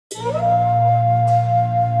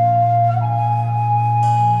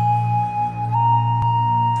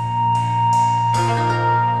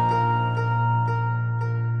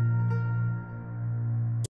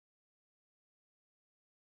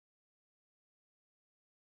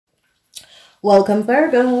Welcome,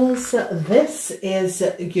 Virgos. This is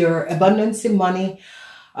your abundance in money,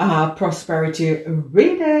 prosperity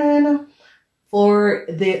reading for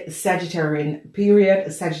the Sagittarian period.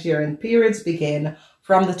 Sagittarian periods begin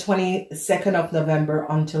from the 22nd of November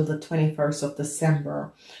until the 21st of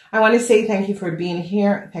December. I want to say thank you for being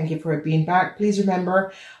here. Thank you for being back. Please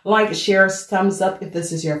remember, like, share, thumbs up if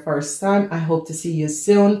this is your first time. I hope to see you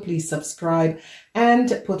soon. Please subscribe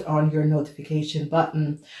and put on your notification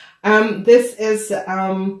button. This is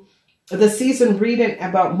the season reading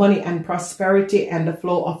about money and prosperity and the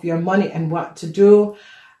flow of your money and what to do.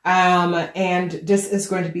 And this is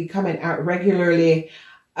going to be coming out regularly.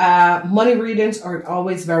 Money readings are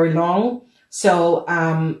always very long. So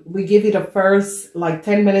we give you the first like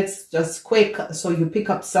 10 minutes, just quick, so you pick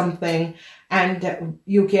up something and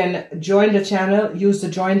you can join the channel. Use the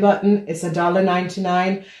join button. It's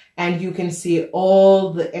 $1.99 and you can see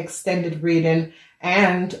all the extended reading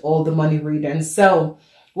and all the money readings. So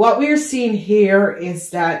what we're seeing here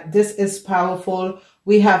is that this is powerful.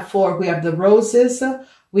 We have four. We have the roses,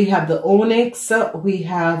 we have the onyx, we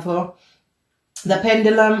have the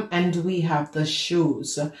pendulum, and we have the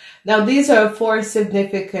shoes. Now, these are four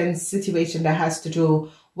significant situations that has to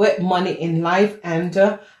do with money in life and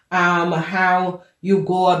how you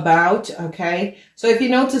go about. Okay, so if you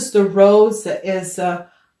notice, the rose is a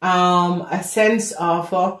sense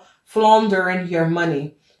of floundering your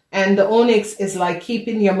money, and the onyx is like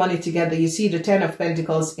keeping your money together. You see the 10 of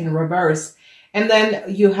Pentacles in reverse, and then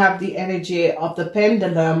you have the energy of the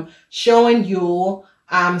pendulum showing you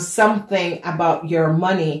something about your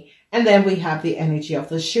money. And then we have the energy of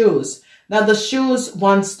the shoes. Now the shoes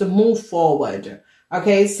wants to move forward.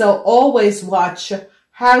 Okay, so always watch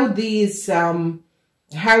how these are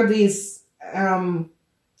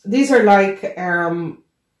like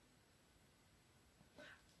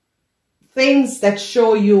things that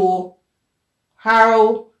show you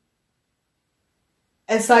how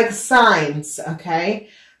it's like signs. Okay,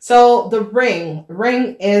 so the ring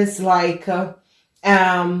is like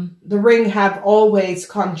the ring have always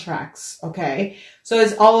contracts. Okay, so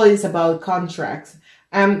it's always about contracts.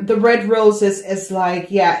 The red roses is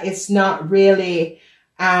like, yeah, it's not really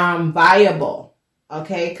viable.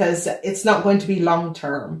 Okay, because it's not going to be long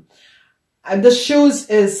term. The shoes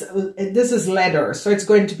is, this is leather, so it's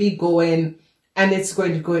going to be going, and it's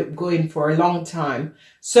going to go in for a long time.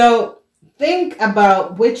 So think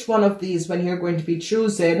about which one of these when you're going to be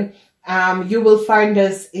choosing. You will find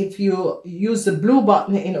us if you use the blue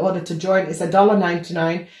button in order to join. It's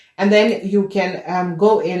 $1.99, and then you can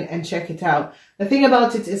go in and check it out. The thing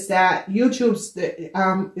about it is that YouTube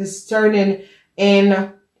is turning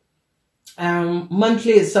in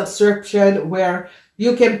monthly subscription, where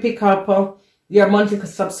you can pick up your monthly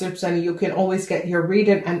subscription. You can always get your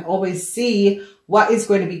reading and always see what is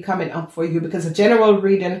going to be coming up for you, because a general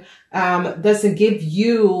reading doesn't give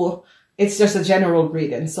you, it's just a general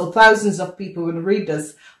reading. So thousands of people will read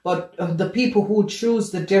this, but the people who choose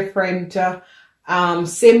the different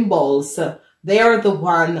symbols, they are the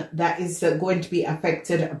one that is going to be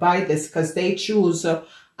affected by this, because they choose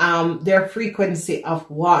their frequency of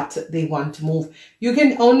what they want to move. You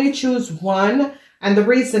can only choose one, and the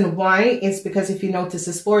reason why is because if you notice,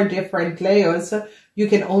 it's 4 different layers. You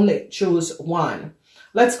can only choose one.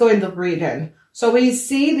 Let's go in the reading. So we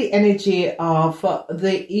see the energy of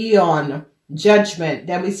the Eon, Judgment.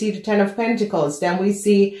 Then we see the 10 of Pentacles. Then we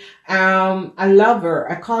see a lover,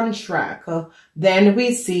 a contract. Then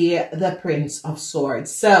we see the Prince of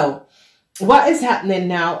Swords. So what is happening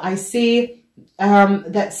now? I see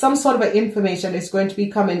that some sort of information is going to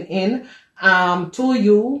be coming in to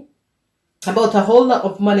you about a whole lot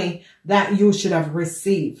of money that you should have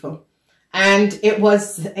received. And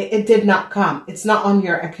it did not come. It's not on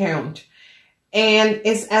your account. And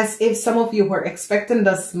it's as if some of you were expecting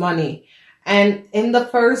this money. And in the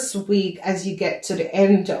first week, as you get to the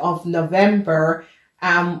end of November,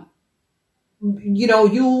 you know,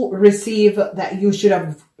 you receive that you should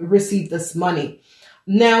have received this money.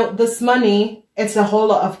 Now, this money, it's a whole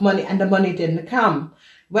lot of money, and the money didn't come.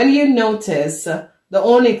 When you notice the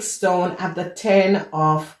onyx stone at the 10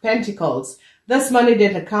 of Pentacles, this money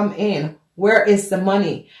didn't come in. Where is the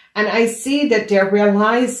money? And I see that they're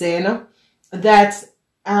realizing that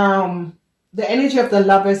the energy of the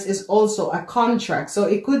lovers is also a contract. So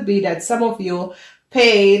it could be that some of you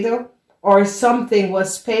paid, or something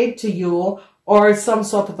was paid to you, or some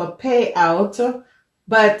sort of a payout,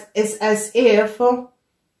 but it's as if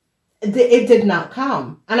it did not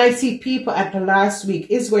come. And I see people at the last week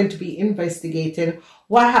is going to be investigating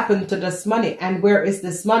what happened to this money and where is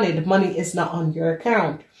this money. The money is not on your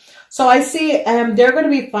account. So I see they're going to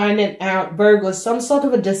be finding out, Virgo, some sort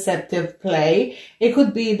of a deceptive play. It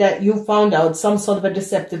could be that you found out some sort of a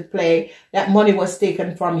deceptive play, that money was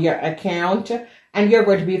taken from your account, and you're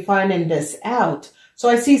going to be finding this out. So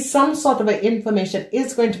I see some sort of information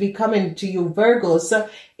is going to be coming to you, Virgos,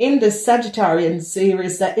 in the Sagittarian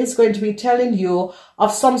series that is going to be telling you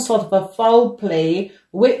of some sort of a foul play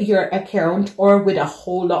with your account or with a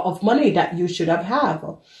whole lot of money that you should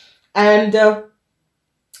have. And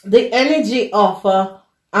the energy of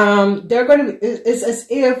they're going to be is as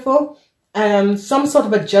if some sort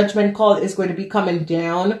of a judgment call is going to be coming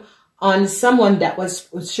down on someone that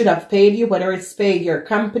should have paid you, whether it's pay your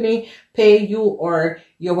company, pay you, or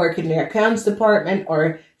you're working in the accounts department,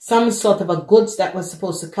 or some sort of a goods that was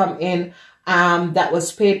supposed to come in that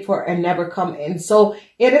was paid for and never come in. So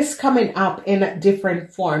it is coming up in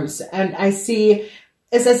different forms. And I see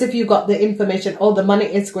it's as if you got the information, oh, the money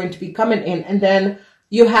is going to be coming in, and then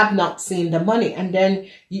you have not seen the money. And then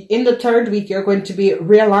in the third week, you're going to be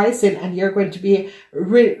realizing, and you're going to be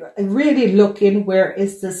really looking, where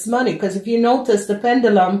is this money? Because if you notice, the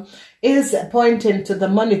pendulum is pointing to the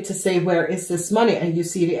money to say, where is this money? And you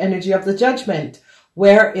see the energy of the judgment.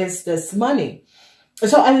 Where is this money?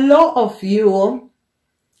 So a lot of you,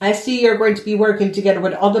 I see you're going to be working together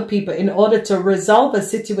with other people in order to resolve a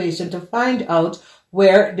situation, to find out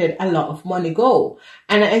where did a lot of money go.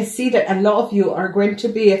 And I see that a lot of you are going to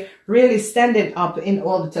be really standing up in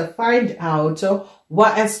order to find out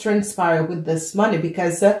what has transpired with this money,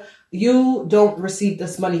 because you don't receive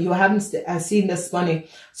this money. You haven't seen this money.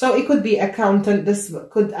 So it could be accountant. This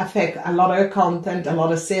could affect a lot of accountant, a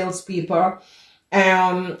lot of salespeople,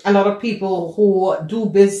 a lot of people who do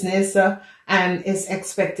business and is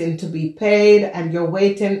expecting to be paid, and you're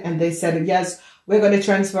waiting, and they said, yes, we're going to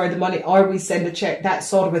transfer the money, or we send a check, that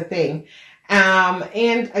sort of a thing.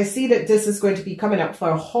 And I see that this is going to be coming up for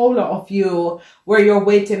a whole lot of you, where you're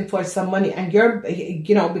waiting for some money, and you're,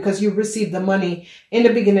 you know, because you received the money in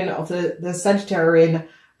the beginning of the Sagittarian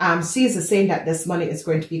season, saying that this money is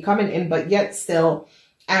going to be coming in, but yet still,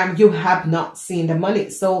 you have not seen the money.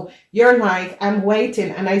 So you're like, I'm waiting,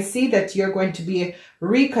 and I see that you're going to be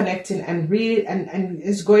reconnecting and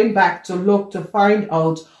is going back to look to find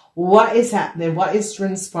out what is happening, what is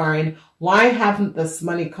transpiring, why haven't this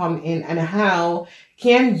money come in, and how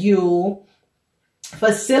can you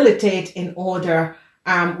facilitate in order,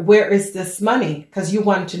 where is this money? Because you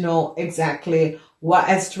want to know exactly what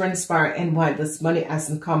has transpired and why this money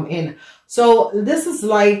hasn't come in. So this is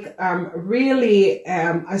like really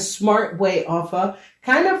a smart way of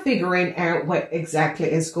kind of figuring out what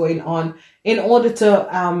exactly is going on in order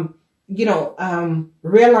to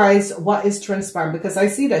realize what is transpiring. Because I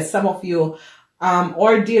see that some of you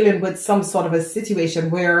are dealing with some sort of a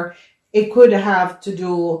situation where it could have to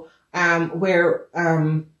do where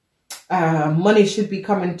money should be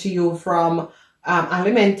coming to you from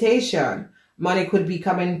alimentation. Money could be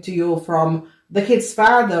coming to you from the kid's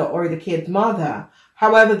father or the kid's mother.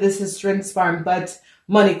 However, this is transpiring, but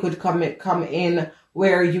money could come in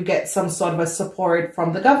where you get some sort of a support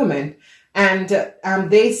from the government. And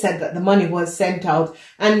they said that the money was sent out,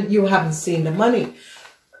 and you haven't seen the money.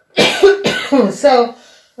 So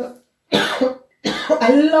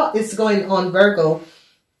a lot is going on, Virgo,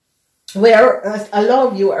 where a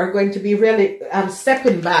lot of you are going to be really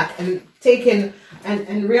stepping back and taking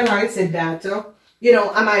and realizing that,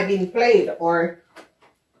 am I being played, or,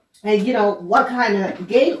 what kind of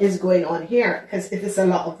game is going on here? Because it is a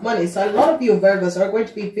lot of money. So a lot of you Virgos are going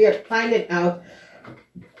to be finding out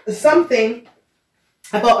something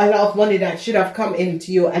about a lot of money that should have come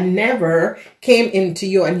into you and never came into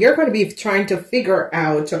you. And you're going to be trying to figure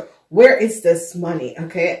out, where is this money?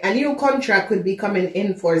 Okay. A new contract could be coming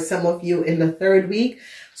in for some of you in the third week.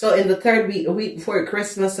 So in the third week, a week before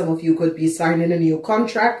Christmas, some of you could be signing a new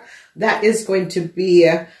contract that is going to be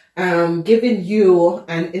giving you,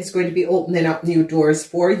 and it's going to be opening up new doors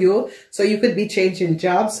for you. So you could be changing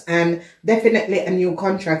jobs, and definitely a new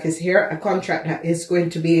contract is here, a contract that is going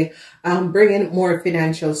to be bringing more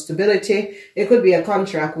financial stability. It could be a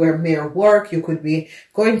contract where more work, you could be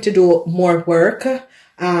going to do more work.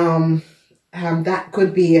 That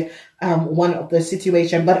could be one of the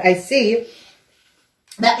situation. But I see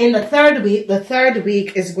that in the third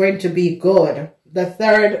week is going to be good. The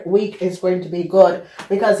third week is going to be good,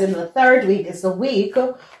 because in the third week is the week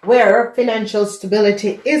where financial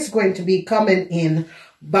stability is going to be coming in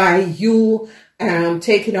by you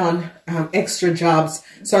taking on extra jobs.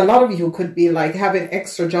 So a lot of you could be like having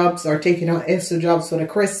extra jobs or taking on extra jobs for the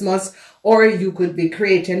Christmas, or you could be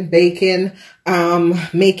creating, baking,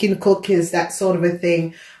 making cookies, that sort of a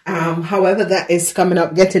thing. However, that is coming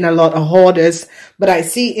up, getting a lot of orders. But I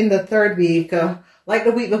see in the third week, like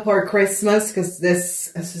the week before Christmas, because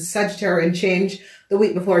this Sagittarian change, the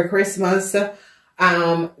week before Christmas,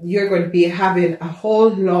 you're going to be having a whole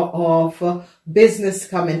lot of business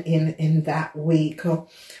coming in that week.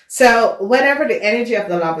 So whenever the energy of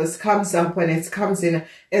the Lovers comes up, when it comes in,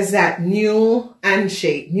 is that new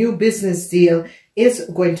handshake, new business deal is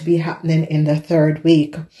going to be happening in the third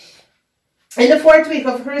week. In the fourth week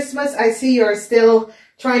of Christmas, I see you're still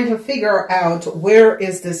trying to figure out where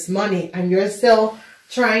is this money, and you're still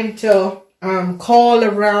trying to call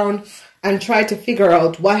around and try to figure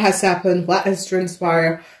out what has happened, what has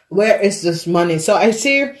transpired, where is this money. So I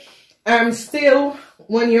see still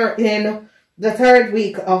when you're in the third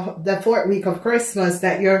week of the fourth week of Christmas,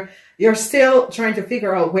 that you're still trying to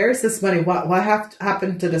figure out where is this money, what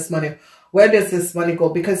happened to this money, where does this money go,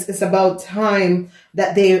 because it's about time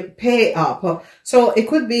that they pay up. So it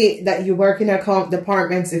could be that you work in account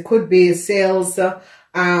departments, it could be sales,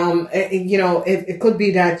 you know, it could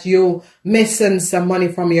be that you missing some money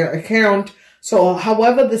from your account. So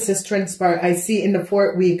however this is transpired, I see in the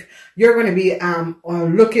fourth week, you're going to be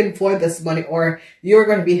looking for this money, or you're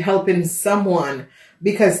going to be helping someone,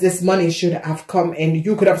 because this money should have come in.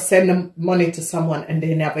 You could have sent the money to someone and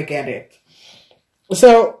they never get it.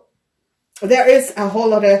 So there is a whole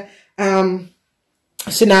lot of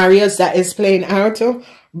scenarios that is playing out,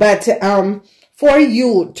 but for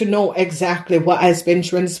you to know exactly what has been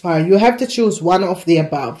transpired, you have to choose one of the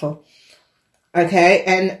above. Okay,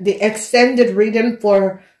 and the extended reading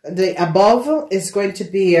for the above is going to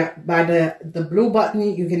be by the blue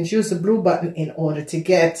button. You can choose the blue button in order to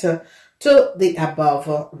get to the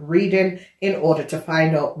above reading, in order to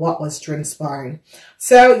find out what was transpiring.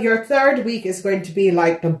 So your third week is going to be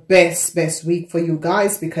like the best week for you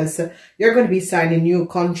guys, because you're going to be signing new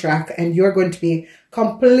contract, and you're going to be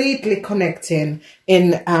completely connecting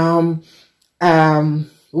in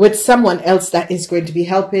with someone else that is going to be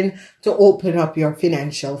helping to open up your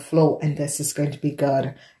financial flow, and this is going to be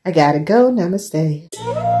good. I gotta go. Namaste.